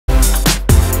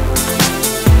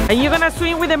Are you gonna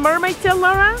swim with the mermaid tail,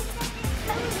 Lara?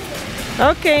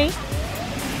 Okay.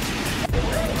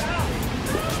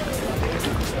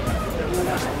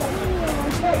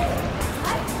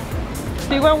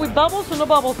 Do you want with bubbles or no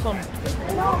bubbles on?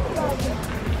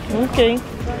 Okay.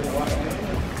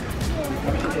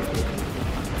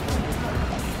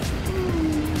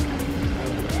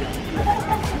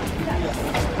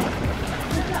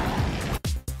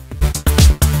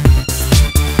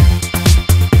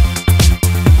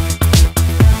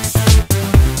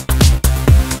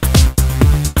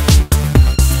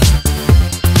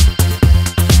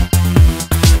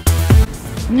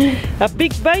 A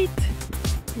big bite?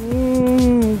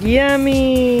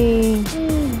 Yummy! I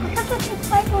thought this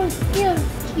bite was still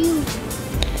cute.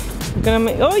 I'm gonna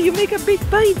make, oh, you make a big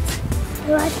bite!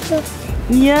 Lots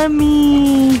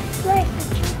Yummy! Right.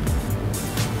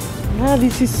 Ah,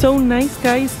 this is so nice,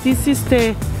 guys. This is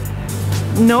the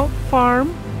Knott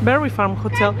Farm, Berry Farm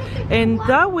Hotel. And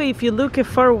that way, if you look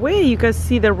far away, you can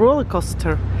see the roller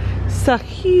coaster. It's a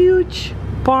huge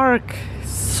park.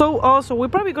 So awesome. We're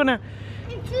probably gonna...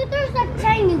 There's a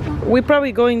tiny one. We're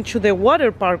probably going to the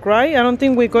water park, right? I don't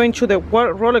think we're going to the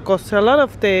roller coaster. A lot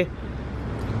of the...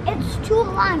 It's too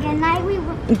long and night we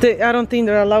were... I don't think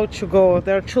they're allowed to go.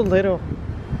 They're too little.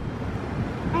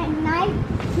 At night,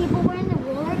 people were in the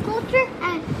roller coaster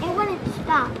and it wouldn't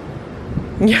stop.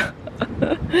 Yeah.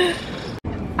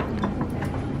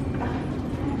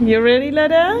 You ready,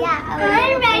 Lara? Yeah,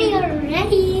 I'm ready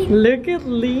already. Look at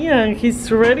Leon.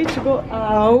 He's ready to go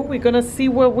out. We're gonna see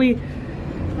what we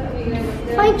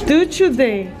do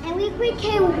today. And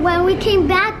when we came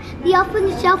back, the elf on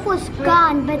the shelf was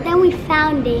gone, but then we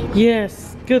found it.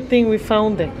 Yes, good thing we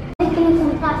found it.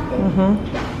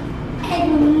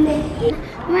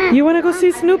 You wanna go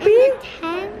see Snoopy?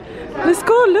 Let's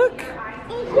go, look.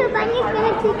 Bunny's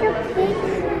gonna take a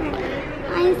picture.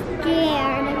 I'm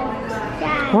scared.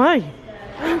 Why?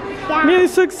 Yeah. Man,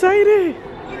 he's so excited.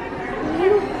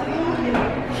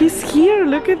 He's here,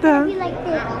 look at that. We like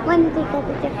this. One take a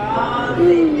picture.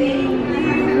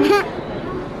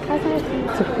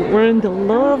 So we're in the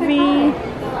lobby.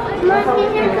 Mom,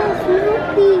 here goes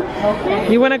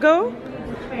Snoopy. You wanna go?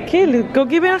 Okay, go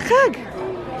give him a hug.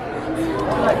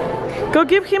 Go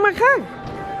give him a hug.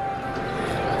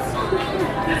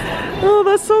 Oh,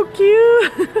 that's so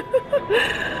cute.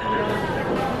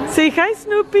 Say hi,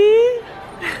 Snoopy.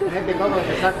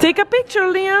 Take a picture,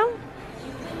 Liam.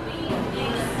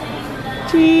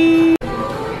 Cheese.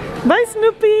 Bye,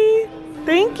 Snoopy.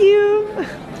 Thank you.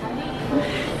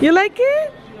 You like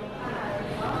it?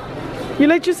 You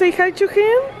like to say hi to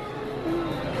him?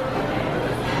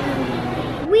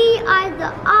 We are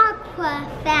the Aqua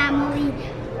family.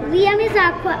 Liam is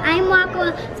Aqua, I'm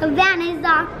Aqua, Savannah is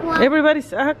Aqua.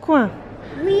 Everybody's aqua.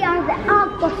 We are the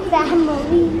Aqua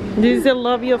family. This is the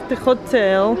lobby of the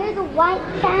hotel. We're the white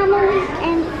family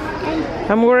and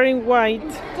I'm wearing white.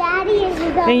 Daddy is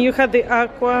the... And you have the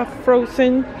aqua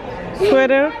frozen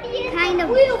sweater. Kind of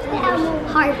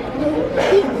heart blue.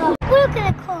 We're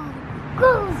gonna call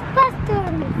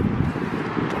Ghostbusters.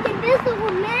 The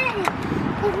invisible man.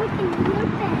 Because we can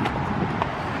look at it.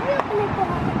 We're gonna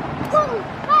call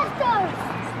Ghostbusters.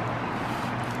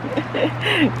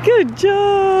 Good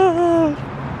job.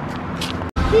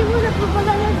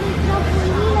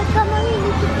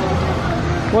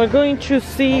 We're going to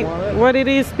see what it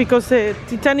is because the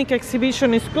Titanic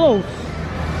exhibition is closed.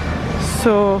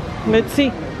 So let's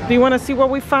see. Do you want to see what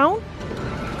we found?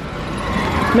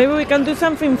 Maybe we can do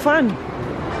something fun.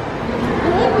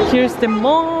 Here's the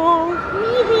mall.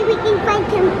 Maybe we can find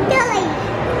some toys.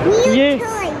 New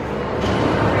toys.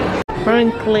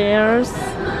 Fern Claire's.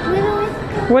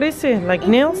 What is it? Like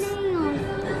nails?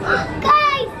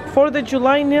 Guys! 4th of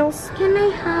July nails? Can I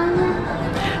have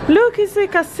it? Look, it's a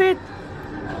cassette.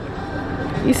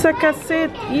 It's a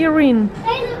cassette earring.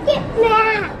 Hey, look at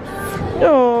Max.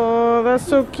 Oh, that's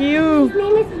so cute. His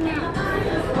name is Max.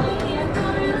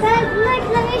 Guys, look,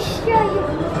 let me show you.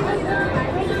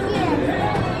 Right here.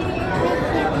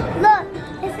 Look,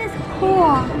 this is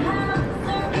cool.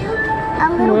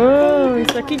 Whoa,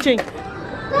 it's a keychain.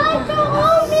 Guys, so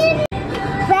many.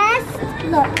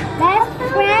 Best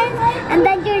friend, and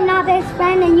then you're not best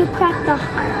friend, and you crack the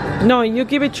heart. No, you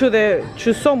give it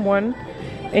to someone,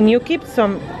 and you keep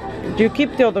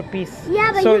the other piece.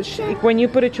 Yeah, but so when you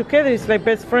put it together, it's like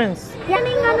best friends. Yeah,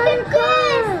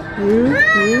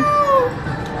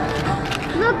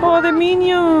 look, oh, the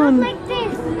minion! Look like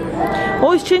this.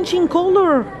 Oh, it's changing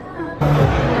color.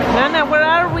 Nana, where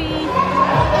are we?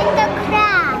 In the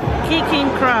crab. Kicking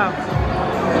crab.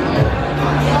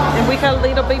 And we have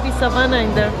little baby Savannah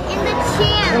in there. In the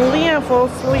chair. And Leah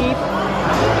falls asleep.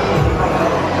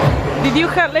 Did you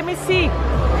have, let me see.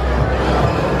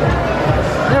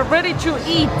 They're ready to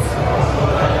eat.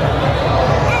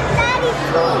 And Daddy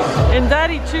too. And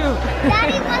Daddy too.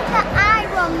 Daddy was the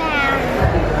Iron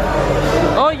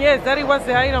Man. Oh yes, Daddy was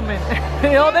the Iron Man.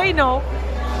 Oh, they know.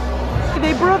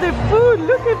 They brought the food.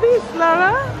 Look at this,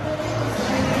 Lara.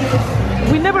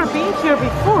 We never been here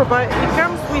before, but it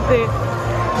comes with the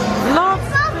lobster.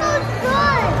 It smells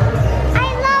good. I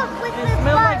love with It the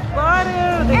smells like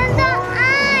butter. The and the corn.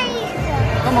 eyes.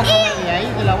 ¿Cómo come de ahí,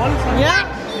 de la bolsa? Yeah.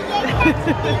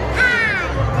 The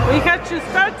eyes. We had to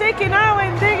start taking out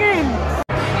and digging.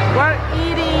 We're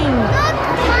eating. Look,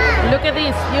 Mom. Look at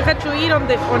this. You had to eat on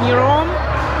your own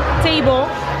table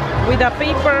with a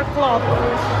paper cloth.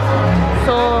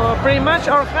 So pretty much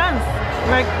our hands,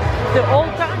 like the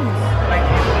old times.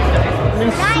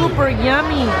 And super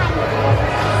yummy.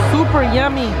 Super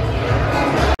yummy.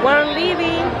 We're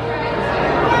leaving.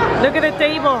 Look at the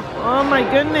table. Oh my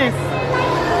goodness.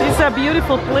 This is a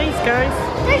beautiful place, guys.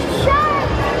 The shark.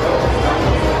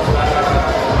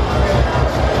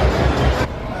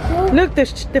 Look,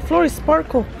 the floor is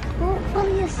sparkle.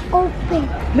 Hopefully it's open.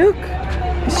 Look,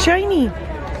 it's shiny. I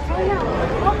know.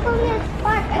 Hopefully it's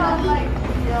sparkly.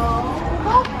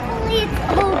 Hopefully it's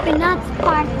open, not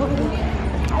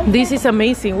sparkly. This is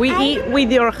amazing. We eat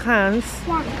with your hands.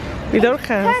 Yeah. With our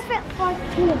hands. Perfect for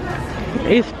kids.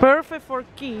 It's perfect for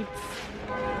kids.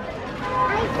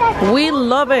 I said We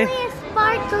love it. hopefully it's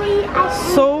sparkly. I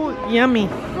think So yummy.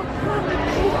 it's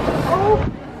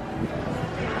open.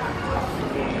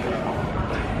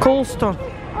 Cold stone.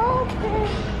 Open.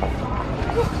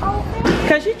 It's open.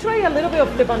 Can you try a little bit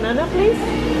of the banana, please?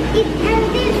 It and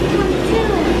this one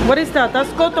too. What is that?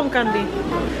 That's cotton candy.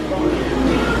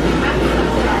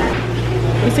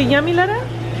 Is it yummy, Lara?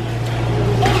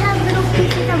 It has little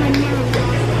pieces of banana.